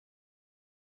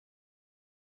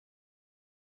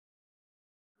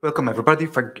Welcome, everybody.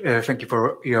 Thank you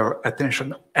for your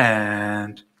attention.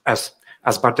 And as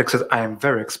Bartek said, I am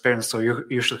very experienced, so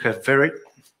you should have very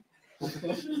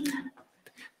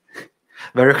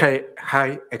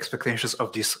high expectations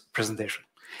of this presentation.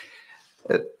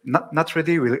 Not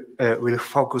really. We'll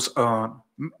focus on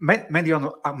mainly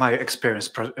on my experience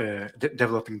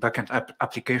developing backend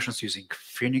applications using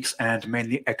Phoenix and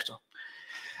mainly Ecto,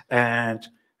 and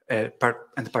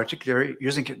particularly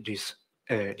using this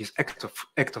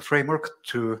Ecto framework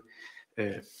to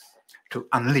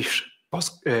unleash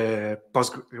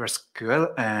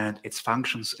PostgreSQL and its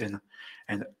functions in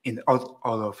all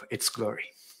of its glory.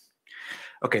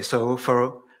 Okay, so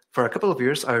for a couple of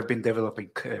years, I've been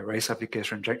developing race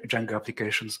applications, Django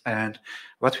applications, and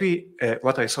what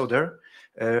I saw there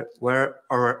were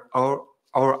our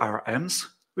RMs,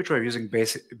 which were using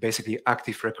basically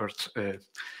active record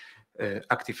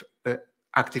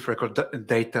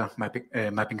data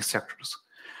mapping structures,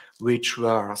 which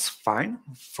was fine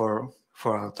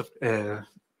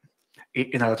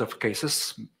in a lot of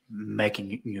cases,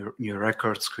 making new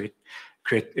records,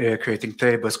 creating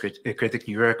tables, creating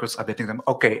new records, updating them.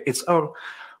 Okay, it's all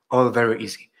very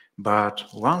easy. But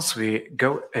once we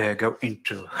go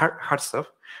into hard stuff,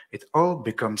 it all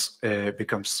becomes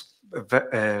very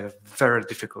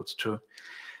difficult to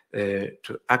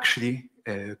actually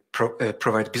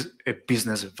provide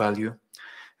business value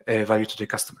to the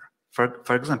customer.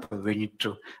 For example, we need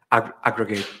to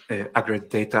aggregate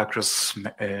data across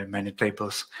many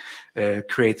tables,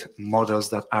 create models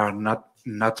that are not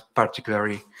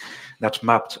particularly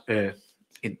mapped to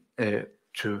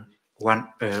one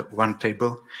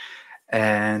table,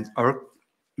 and or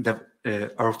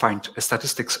find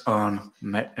statistics on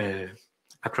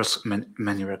across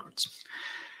many records.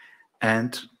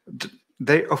 And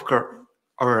they, of course,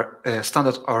 our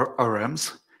standard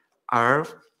RMs are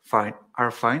fine,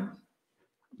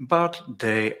 but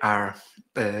they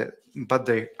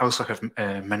also have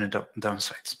many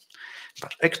downsides.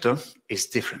 But Ecto is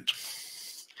different.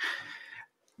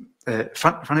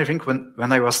 Funny thing,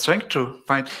 when I was trying to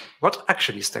find what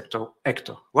actually is Ecto,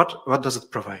 what does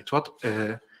it provide,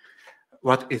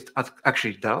 what it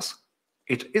actually does,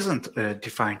 it isn't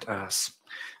defined as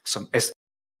some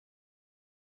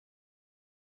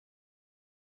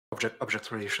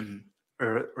object relational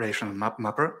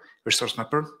mapper, resource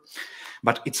mapper,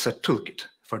 but it's a toolkit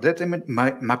for data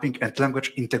mapping and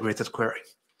language integrated query.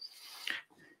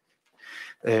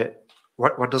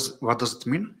 What does it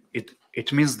mean?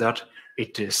 It means that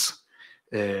it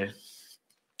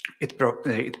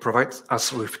provides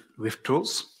us with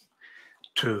tools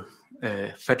to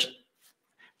fetch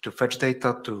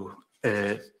data, to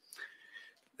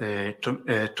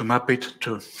map it,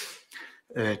 to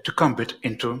comp it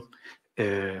into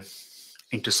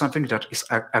something that is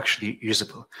actually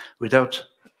usable without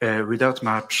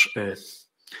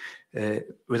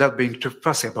being too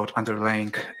fussy about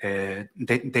underlying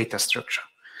data structure.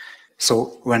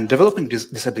 So when developing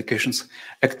these applications,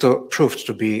 Ecto proved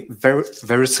to be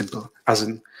very simple. As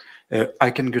in,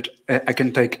 I can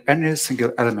take any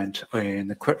single element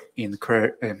in Ecto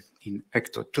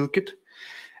toolkit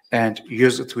and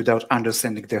use it without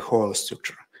understanding the whole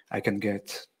structure. I can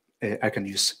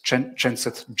use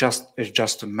genset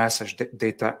just to message the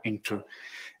data into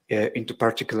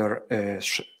particular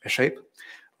shape,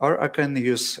 or I can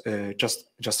use just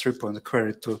three-point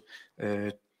query to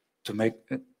make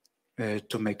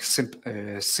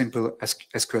simple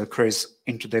SQL queries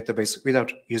into database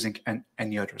without using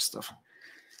any other stuff.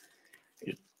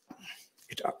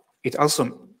 It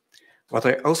also, what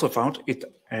I also found that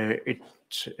it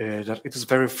is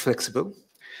very flexible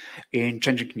in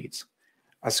changing needs.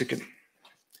 As you can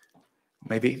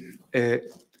maybe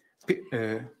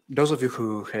those of you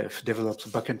who have developed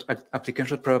backend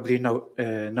applications probably know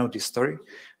this story.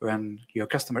 When your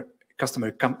customer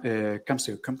comes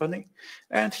to your company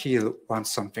and he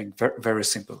wants something very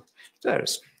simple, there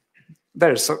is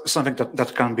something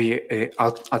that can be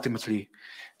ultimately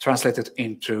translated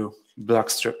into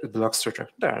block structure.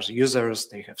 There's users,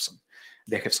 they have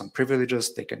some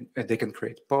privileges, they can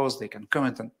create posts, they can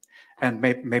comment, and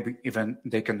maybe even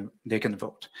they can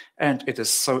vote. And it is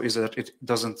so easy that it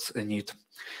doesn't need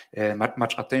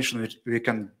much attention. We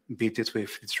can beat it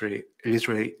with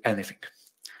literally anything.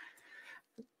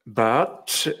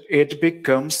 But it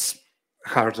becomes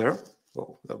harder.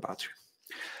 Oh, low battery.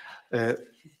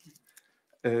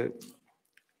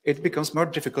 It becomes more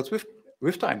difficult with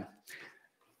time.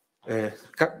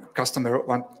 Customer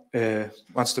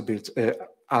wants to build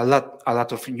a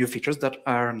lot of new features that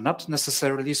are not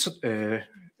necessarily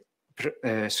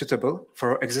suitable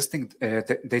for existing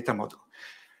data model.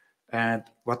 And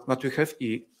what we have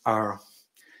are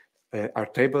are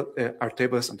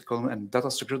tables and columns and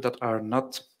data structures that are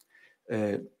not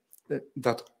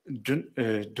that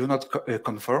do not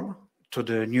conform to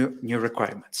the new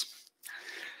requirements.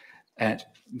 And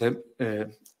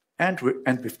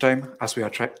with time, as we are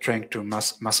trying to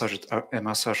massage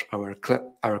our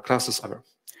classes,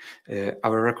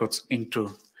 our records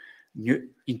into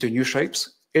new shapes,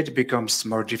 it becomes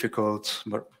more difficult,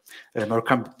 more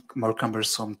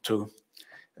cumbersome to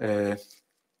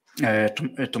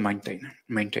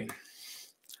maintain.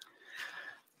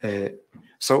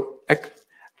 So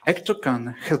Ecto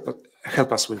can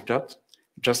help us with that,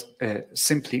 just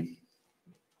simply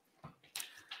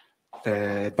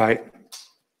by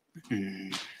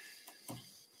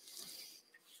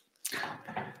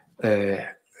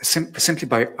simply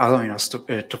by allowing us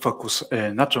to focus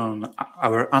not on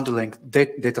our underlying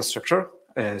data structure,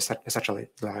 such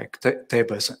like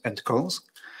tables and columns,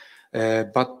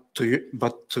 but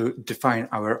to define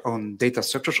our own data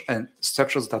structures and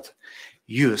structures that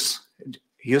use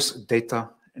data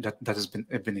that has been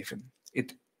beneath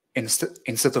it.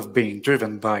 Instead of being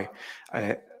driven by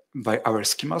our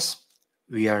schemas,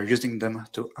 we are using them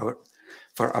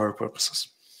for our purposes.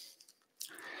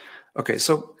 Okay,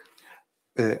 so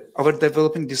over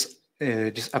developing these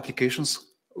applications,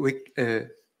 we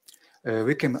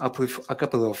came up with a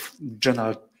couple of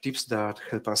general tips that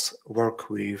help us work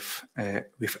with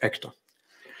Ecto.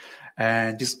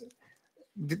 And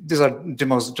these are the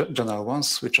most general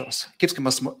ones, which are keep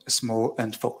schemas small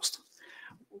and focused.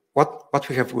 What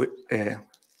we have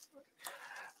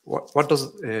what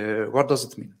does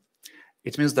it mean?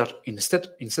 It means that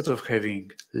instead of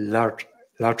having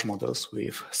large models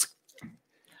with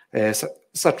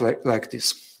such like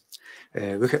this,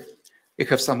 we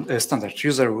have some standard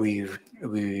user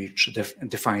which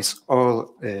defines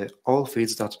all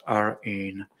fields that are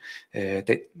in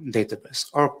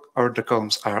database, or the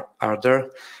columns are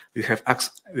there. We have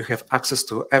access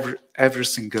to every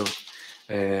single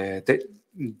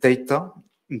data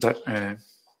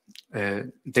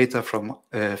from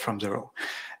the row,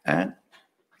 and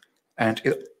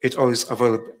it always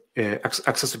available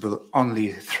accessible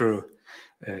only through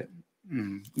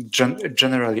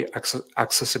generally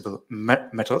accessible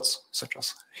methods, such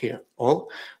as here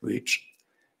all, which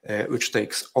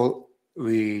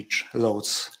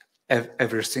loads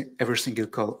every single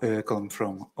column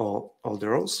from all the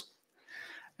rows.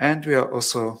 And we are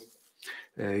also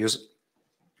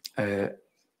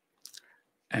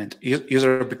and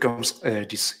user becomes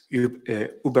this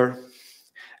Uber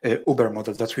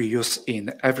model that we use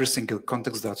in every single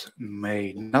context that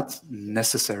may not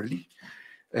necessarily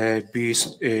be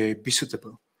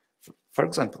suitable. For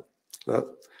example,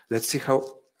 well, let's see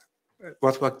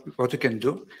what we can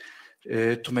do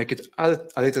to make it a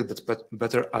little bit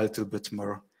better, a little bit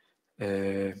more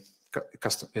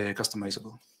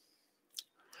customizable.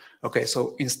 Okay,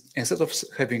 so instead of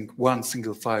having one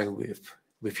single file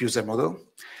with user model,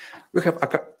 we have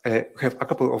a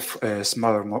couple of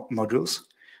smaller modules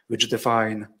which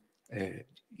define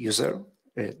user,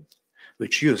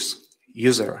 which use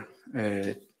user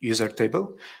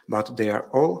table, but they are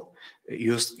all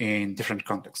used in different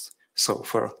contexts. So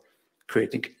for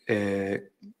creating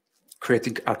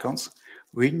accounts,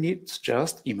 we need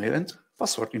just email and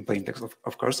password in plain text,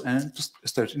 of course, and to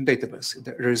start in database.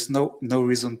 There is no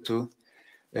reason to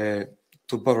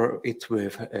bother it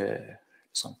with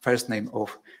some first name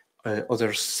of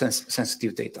other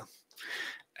sensitive data,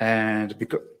 and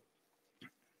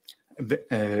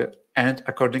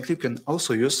accordingly, you can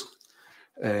also use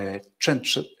trend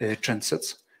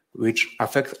sets, which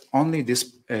affect only this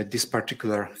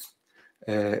particular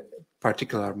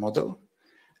model,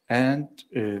 and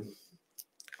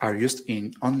are used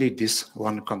in only this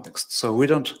one context. So we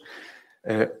don't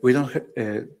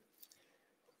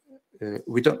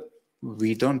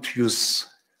use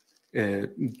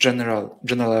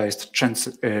generalized trend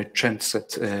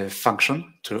set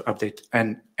function to update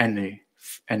any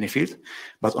field,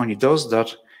 but only those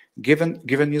that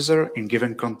given user in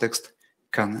given context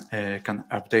can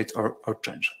update or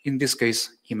change. In this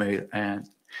case, email and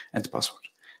password.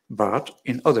 But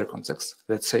in other contexts,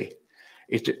 let's say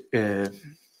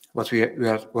what we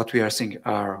are seeing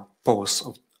are posts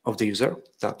of the user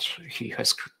that he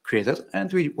has created,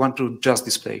 and we want to just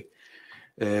display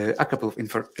a couple of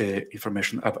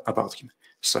information about him.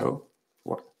 So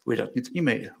we don't need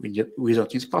email, we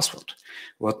don't need password.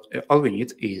 All we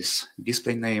need is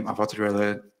display name, avatar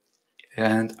URL,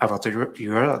 and avatar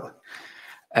URL,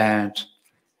 and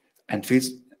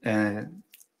fields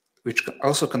which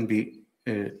also can be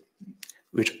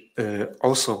which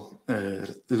also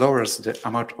lowers the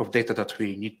amount of data that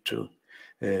we need to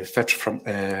fetch from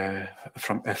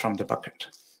the backend.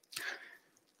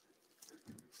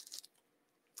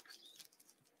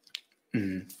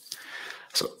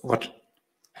 So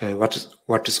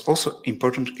what is also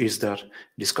important is that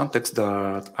this context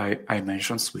that I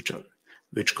mentioned,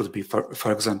 which could be,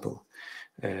 for example,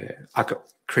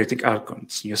 creating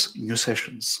icons, new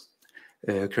sessions,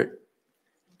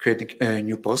 creating a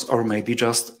new post, or maybe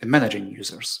just managing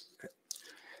users,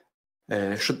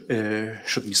 should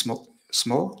be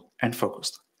small and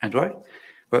focused. And why?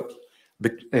 Well,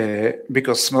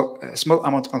 because small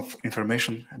amount of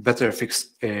information better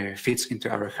fits into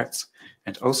our heads,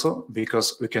 and also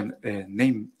because we can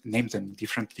name them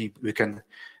differently. We can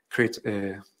create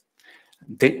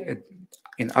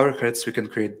in our heads. We can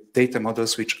create data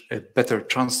models which better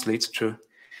translate to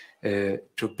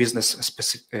business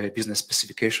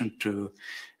specification, to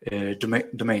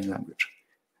domain language.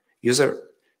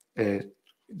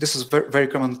 This is very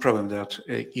common problem that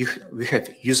we have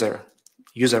user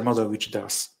model which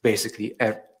does basically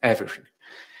everything,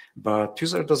 but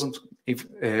user doesn't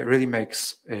really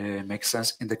makes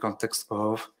sense in the context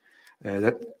of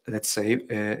let's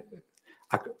say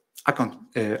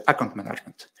account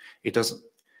management. It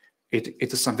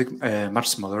is something much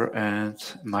smaller and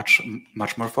much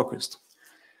more focused.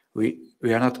 We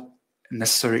are not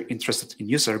necessarily interested in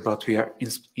user, but we are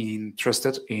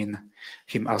interested in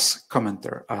him as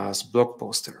commenter, as blog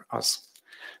poster, as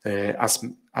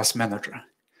manager,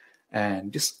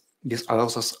 and this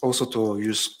allows us also to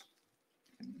use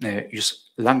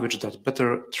language that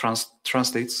better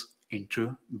translates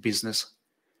into business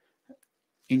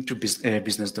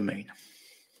domain.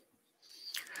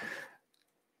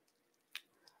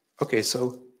 Okay,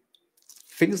 so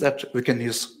things that we can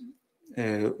use.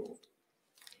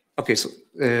 Okay, so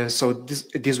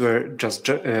these were just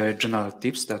general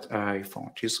tips that I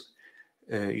found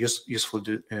useful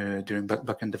during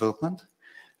backend development,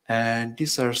 and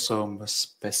these are some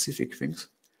specific things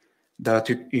that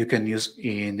you can use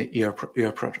in your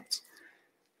projects.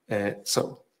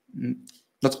 So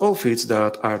not all fields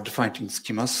that are defined in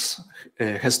schemas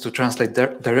has to translate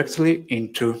directly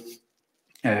into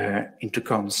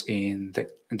columns in the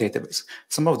database.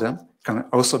 Some of them can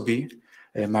also be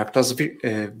marked as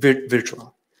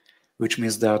virtual, which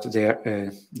means that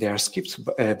they are skipped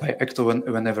by Ecto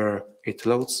whenever it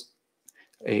loads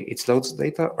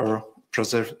data or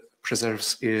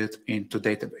preserves it into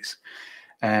database.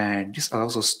 And this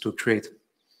allows us to create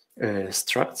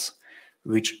structs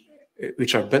which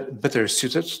are better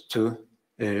suited to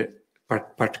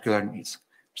particular needs.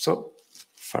 So,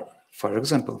 for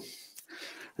example,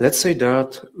 let's say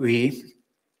that we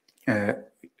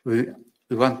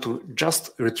want to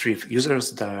just retrieve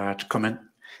users that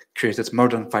created more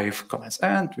than 5 comments,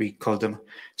 and we call them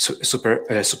super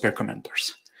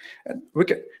commenters. And we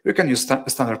can use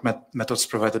standard methods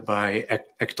provided by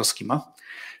Ecto schema,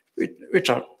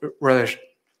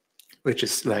 which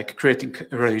is like creating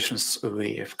relations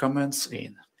with comments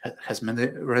has many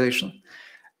relations,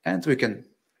 and we can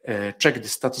check the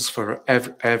status for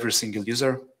every single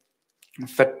user,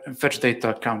 fetch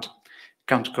data, count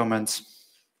comments,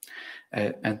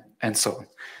 and so on.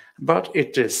 But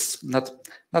it is not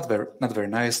very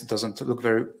nice. It doesn't look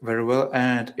very well,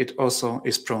 and it also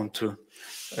is prone to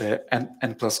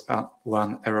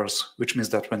n+1 errors, which means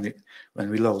that when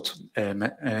we load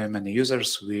many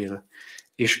users, we'll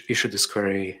issue this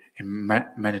query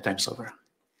many times over.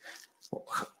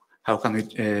 How can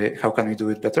we do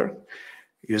it better?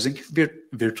 Using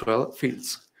virtual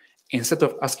fields. Instead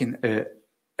of asking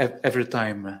every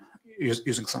time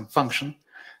using some function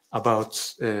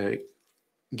about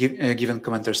given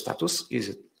commenter status,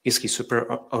 is he super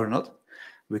or not,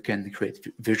 we can create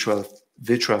virtual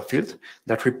field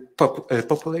that we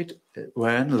populate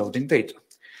when loading data.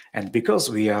 And because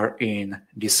we are in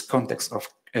this context of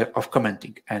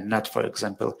commenting and not, for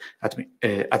example,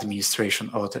 administration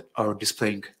or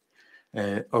displaying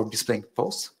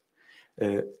posts,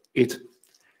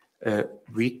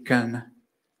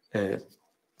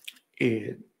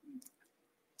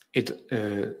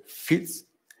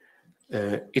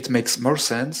 it makes more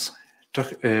sense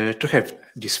to have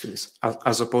these fields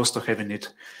as opposed to having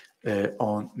it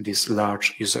on this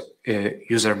large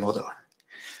user model.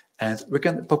 And we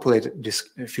can populate this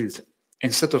field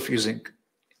instead of using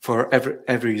for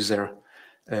every user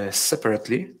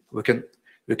separately. We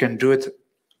can do it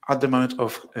at the moment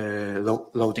of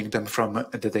loading them from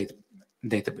the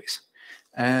database.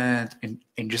 And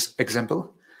in this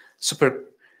example,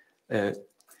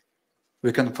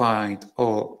 we can find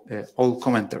all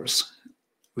commenters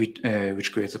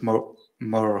which created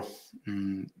more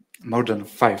than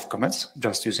 5 comments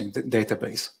just using the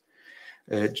database.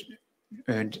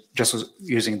 just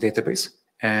using database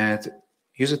and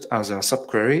use it as a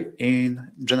subquery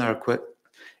in general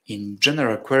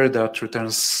query that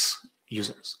returns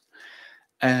users.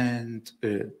 And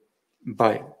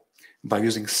by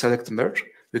using select merge,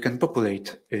 we can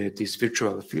populate this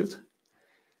virtual field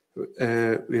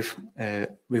with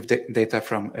data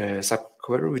from a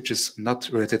subquery which is not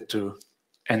related to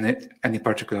any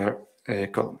particular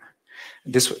column.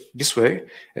 This way,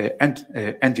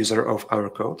 end user of our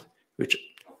code, which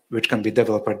can be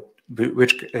developer,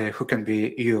 who can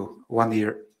be you 1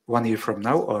 year from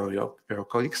now, or your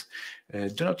colleagues,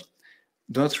 do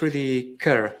not really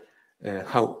care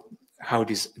how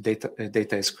this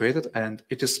data is created, and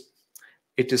it is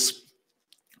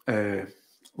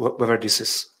whether this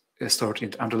is stored in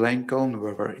the underlying column,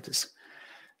 whether it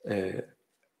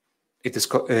is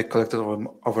collected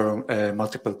over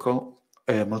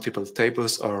multiple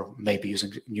tables, or maybe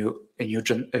using a new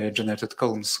generated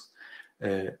columns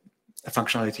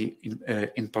functionality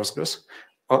in Postgres.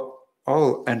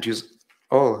 All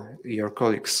your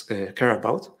colleagues care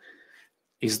about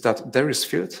is that there is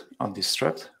field on this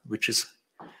struct which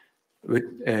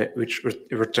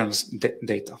returns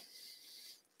data,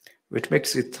 which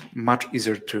makes it much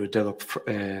easier to develop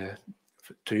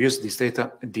to use these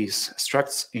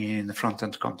structs in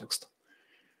front-end context.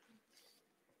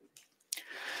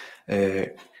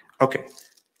 Okay,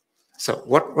 so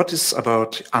what is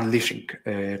about unleashing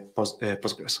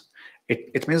Postgres?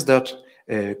 It means that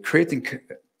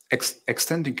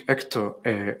extending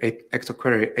Ecto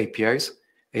query APIs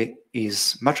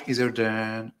is much easier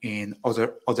than in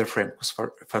other frameworks.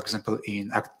 For example,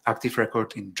 in Active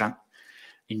Record in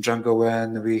Django,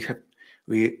 when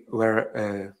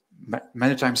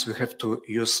many times we have to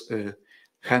use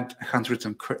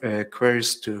handwritten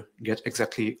queries to get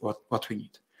exactly what we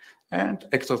need. And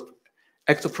Ecto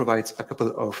provides a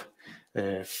couple of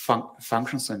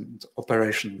functions and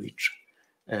operation which,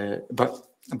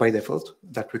 by default,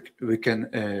 that we can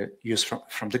use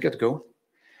from the get-go,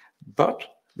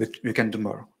 but we can do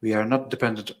more. We are not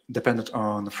dependent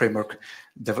on framework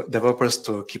developers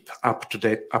to keep up to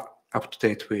date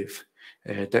with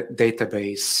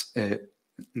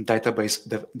database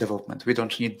development. We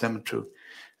don't need them to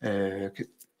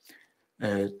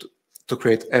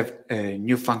create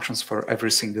new functions for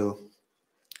every single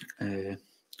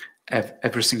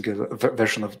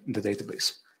version of the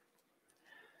database.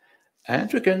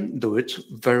 And we can do it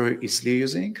very easily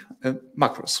using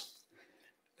macros.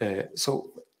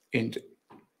 So in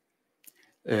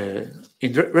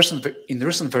the recent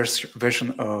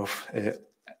version of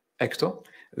Ecto,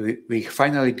 we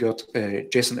finally got a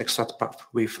JSON extract path,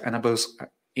 which enable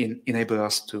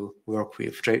us to work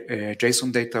with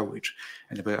JSON data, which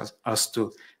enable us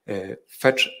to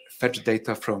fetch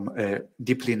data from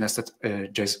deeply nested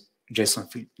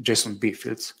JSON B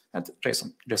fields and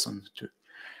JSON too.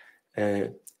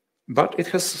 But it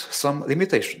has some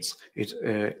limitations.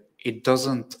 It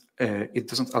doesn't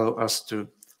allow us to.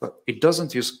 It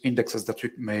doesn't use indexes that we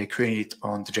may create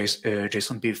on the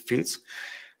JSON B fields,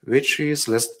 which is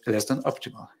less than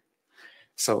optimal.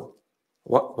 So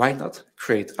why not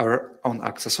create our own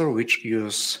accessor which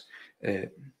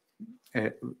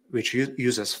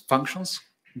uses functions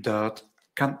that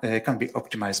can be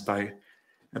optimized by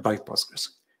Postgres,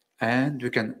 and we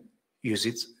can use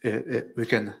it. We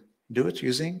can do it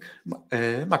using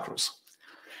macros.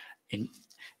 In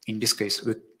this case,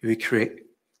 we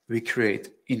create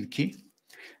in key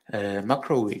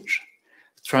macro which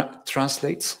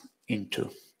translates into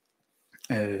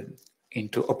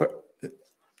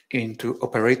fetching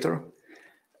operator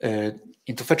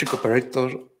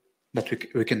that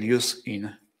we can use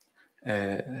in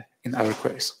our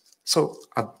queries. So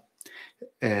at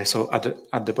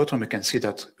the bottom we can see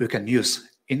that we can use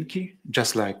in key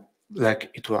just like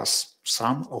it was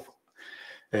sum of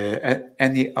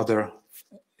any other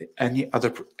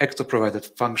Ecto provided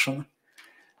function,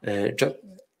 just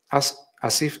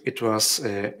as if it was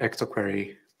Ecto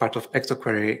query, part of Ecto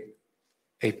query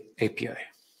API.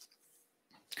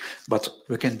 But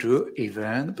we can do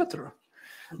even better,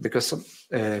 because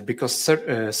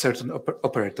certain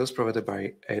operators provided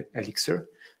by Elixir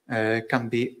can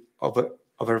be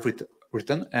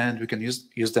overwritten, and we can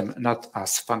use them not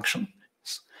as functions,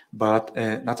 but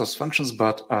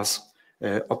as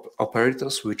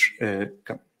operators which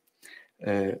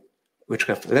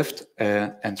have left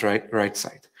and right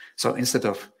side. So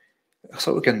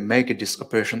we can make this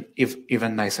operation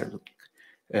even nicer looking.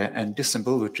 And this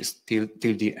symbol, which is till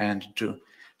the end to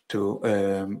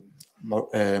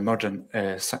modern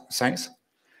science,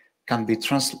 can be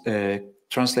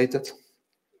translated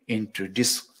into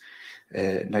this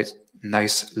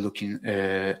nice looking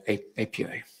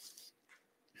API.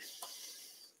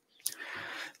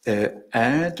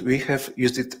 And we have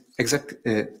used it exactly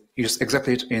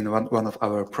in one of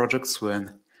our projects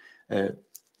when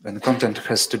content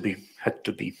had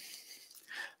to be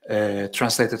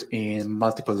translated in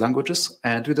multiple languages,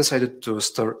 and we decided to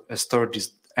store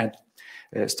this and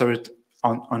store it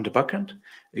on the backend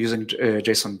using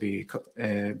JSON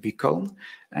B column,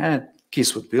 and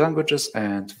keys would be languages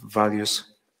and values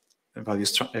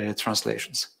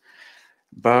translations.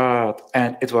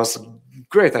 And it was a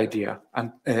great idea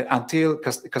until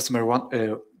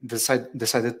customer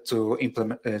decided to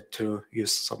implement to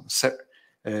use some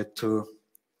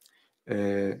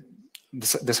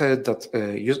decided that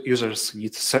users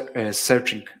need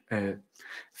searching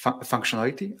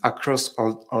functionality across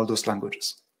all those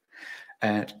languages.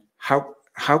 And how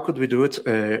could we do it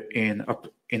in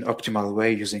optimal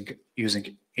way using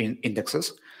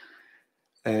indexes?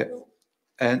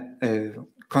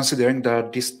 Considering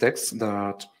that these texts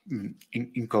that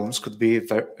in columns could be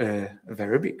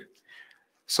very big,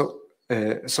 so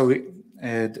we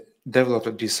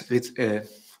developed this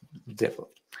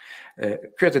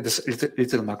created this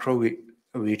little macro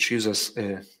which uses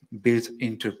built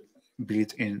into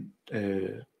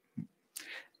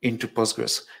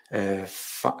Postgres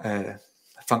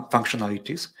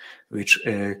functionalities which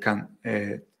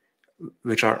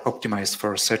are optimized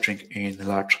for searching in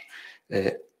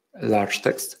large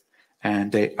text,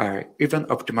 and they are even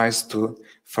optimized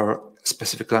for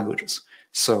specific languages.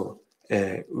 So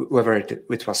whether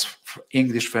it was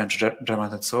English, French,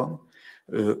 German, and so on,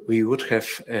 we would have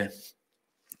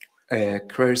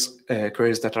queries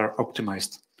that are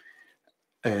optimized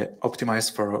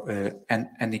for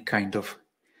any kind of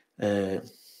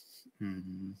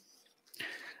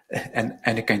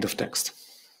text.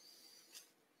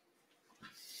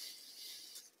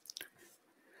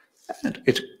 And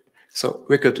so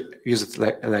we could use it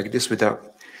like this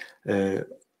without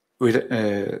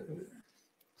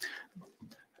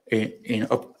in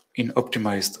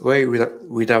optimized way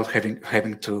without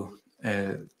having to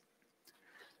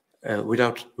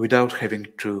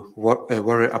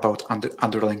worry about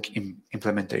underlying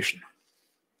implementation.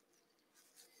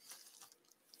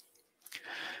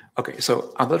 Okay,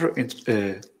 so another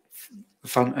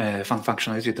fun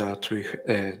functionality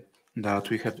that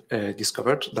we have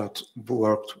discovered that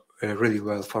worked really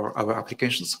well for our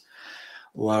applications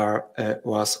was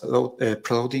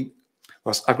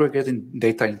aggregating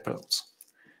data in preloads.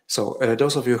 So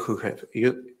those of you who have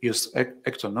used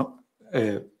Ecto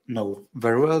know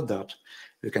very well that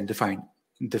we can define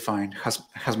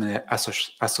has-many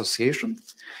association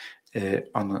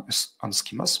on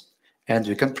schemas, and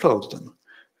we can preload them,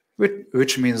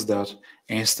 which means that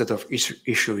instead of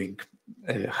issuing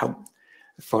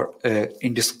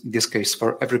in this case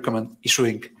for every comment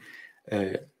issuing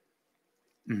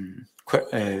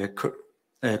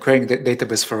querying the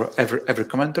database for every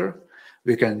commenter,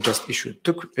 we can just issue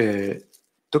two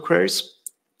queries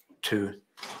to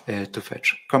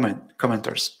fetch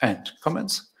commenters and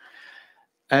comments,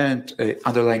 and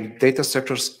underlying data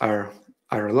structures are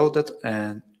loaded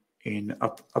and in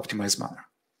optimized manner.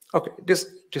 Okay, this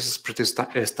is pretty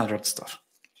standard stuff.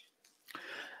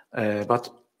 But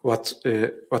what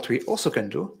we also can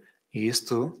do is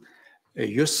to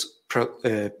use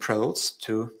preloads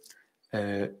to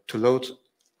load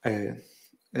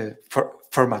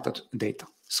formatted data.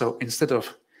 So instead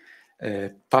of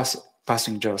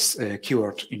passing just a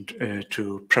keyword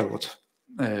to preload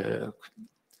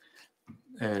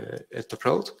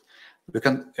we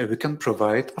can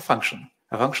provide a function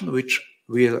which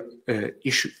will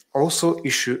issue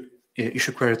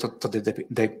query to the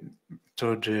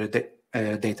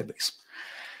database.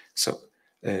 So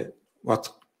what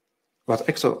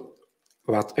Ecto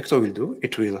will do,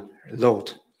 it will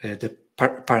load the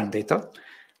parent data,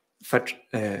 fetch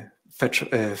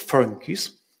foreign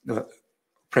keys,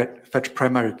 fetch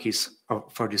primary keys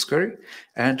for this query,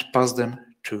 and pass them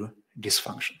to this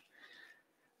function.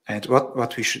 And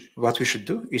what we should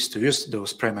do is to use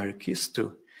those primary keys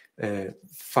to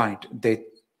find data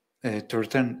to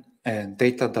return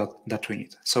data that we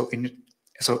need. So in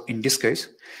this case,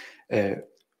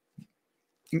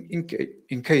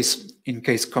 in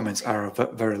case comments are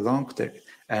very long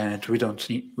and we don't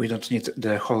need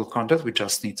the whole content, we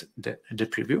just need the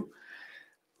preview,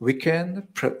 we can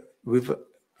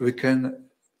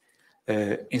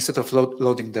instead of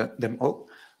loading them all,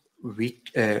 we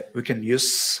can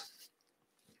use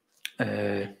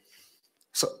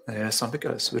something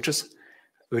else, which is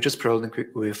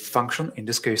preloading with function. In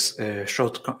this case,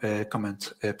 short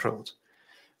comment preload.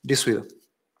 This will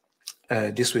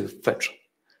fetch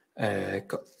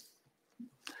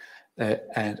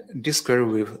and this query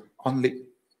will only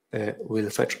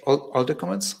fetch all the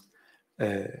comments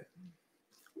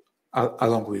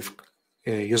along with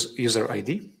user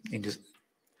ID in this,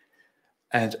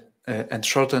 and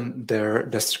shorten their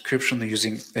description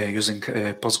using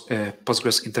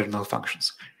Postgres internal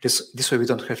functions. This way we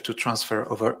don't have to transfer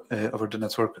over the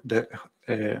network the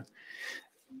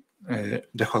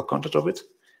whole content of it,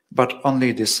 but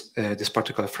only this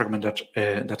particular fragment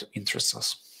that interests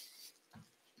us.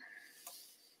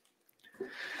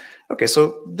 Okay,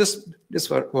 so this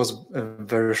was a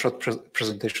very short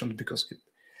presentation because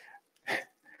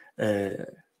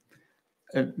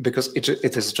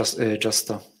it is just a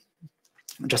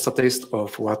taste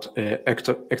of what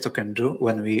Ecto can do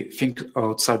when we think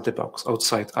outside the box,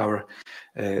 outside our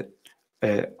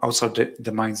outside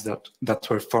the minds that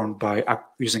were formed by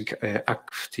using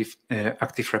active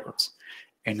records.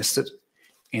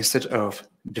 Instead of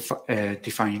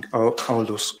defining all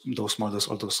those models,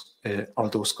 all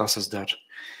those classes that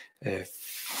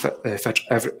fetch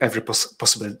every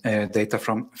possible data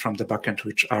from the backend,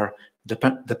 which are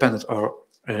dependent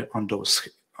on those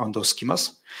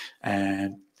schemas,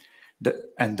 and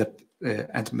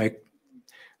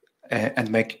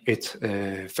make it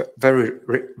very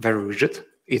rigid.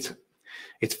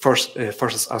 It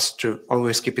forces us to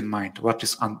always keep in mind what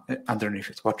is underneath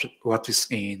it, what is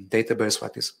in database,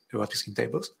 what is in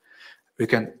tables. We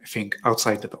can think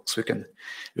outside the box. We can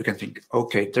think,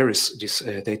 okay, there is this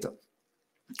data,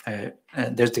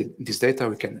 and there's this data.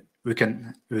 We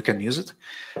can use it,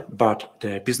 but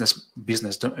the business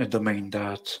domain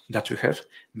that we have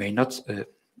may not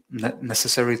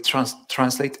necessarily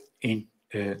translate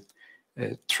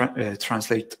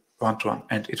one-to-one,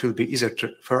 and it will be easier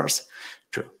for us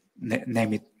to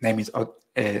name it,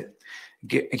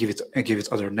 give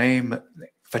it other name,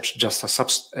 fetch just a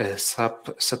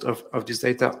subset of this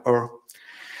data, or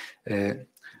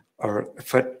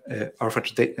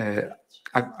fetch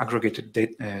aggregated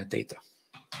data.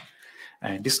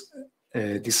 And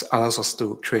this allows us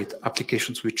to create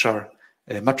applications which are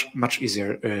much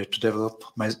easier to develop,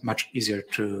 much easier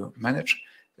to manage,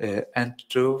 and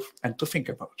to think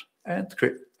about, and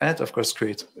of course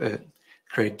create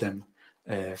them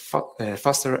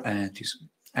faster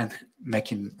and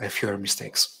making fewer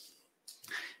mistakes.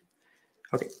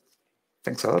 Okay,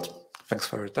 thanks a lot. Thanks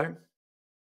for your time.